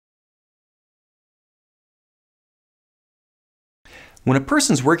When a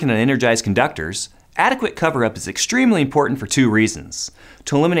person's working on energized conductors, adequate cover-up is extremely important for two reasons: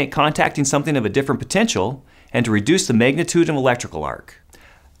 to eliminate contacting something of a different potential, and to reduce the magnitude of electrical arc.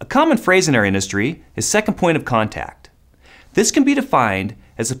 A common phrase in our industry is second point of contact. This can be defined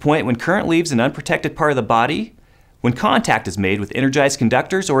as the point when current leaves an unprotected part of the body when contact is made with energized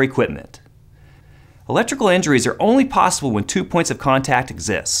conductors or equipment. Electrical injuries are only possible when 2 points of contact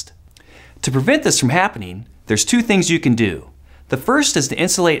exist. To prevent this from happening, there's two things you can do. The first is to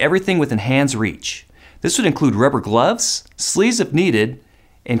insulate everything within hand's reach. This would include rubber gloves, sleeves if needed,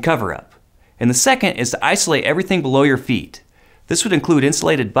 and cover-up. And the second is to isolate everything below your feet. This would include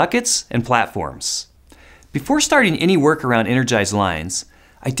insulated buckets and platforms. Before starting any work around energized lines,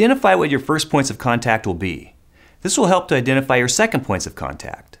 identify what your first points of contact will be. This will help to identify your second points of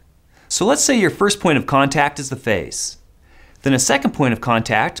contact. So let's say your first point of contact is the phase. Then a second point of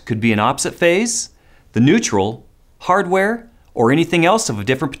contact could be an opposite phase, the neutral, hardware, or anything else of a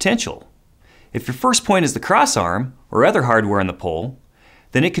different potential. If your first point is the cross arm or other hardware on the pole,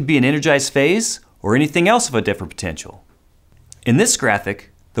 then it could be an energized phase or anything else of a different potential. In this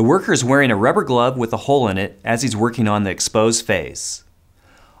graphic, the worker is wearing a rubber glove with a hole in it as he's working on the exposed phase.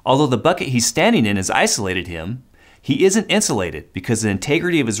 Although the bucket he's standing in has isolated him, he isn't insulated because the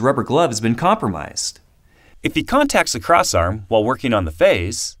integrity of his rubber glove has been compromised. If he contacts the cross arm while working on the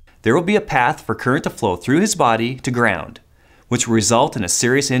phase, there will be a path for current to flow through his body to ground, which will result in a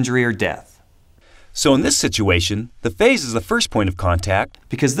serious injury or death. So in this situation, the phase is the first point of contact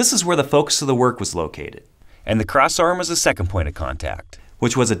because this is where the focus of the work was located. And the cross arm is the second point of contact,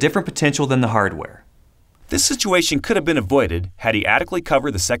 which was a different potential than the hardware. This situation could have been avoided had he adequately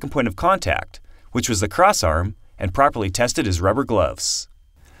covered the second point of contact, which was the cross arm, and properly tested his rubber gloves.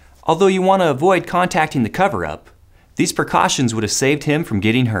 Although you want to avoid contacting the cover-up, these precautions would have saved him from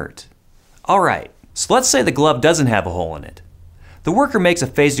getting hurt. Alright, so let's say the glove doesn't have a hole in it. The worker makes a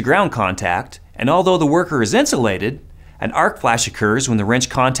phase-to-ground contact, and although the worker is insulated, an arc flash occurs when the wrench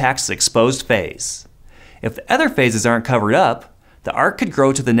contacts the exposed phase. If the other phases aren't covered up, the arc could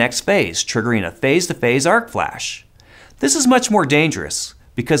grow to the next phase, triggering a phase-to-phase arc flash. This is much more dangerous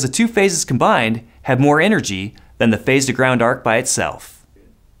because the two phases combined have more energy than the phase-to-ground arc by itself.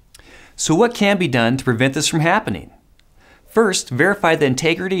 So what can be done to prevent this from happening? First, verify the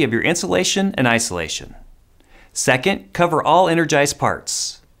integrity of your insulation and isolation. Second, cover all energized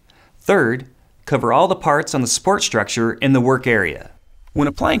parts. Third, cover all the parts on the support structure in the work area. When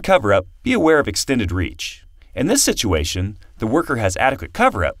applying cover-up, be aware of extended reach. In this situation, the worker has adequate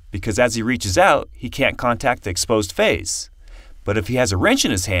cover-up because as he reaches out, he can't contact the exposed phase. But if he has a wrench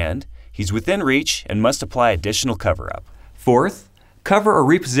in his hand, he's within reach and must apply additional cover-up. Fourth, cover or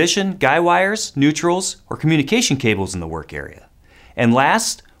reposition guy wires, neutrals, or communication cables in the work area. And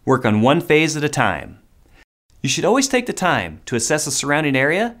last, work on one phase at a time. You should always take the time to assess the surrounding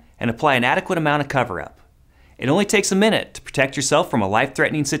area and apply an adequate amount of cover-up. It only takes a minute to protect yourself from a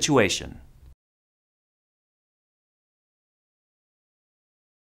life-threatening situation.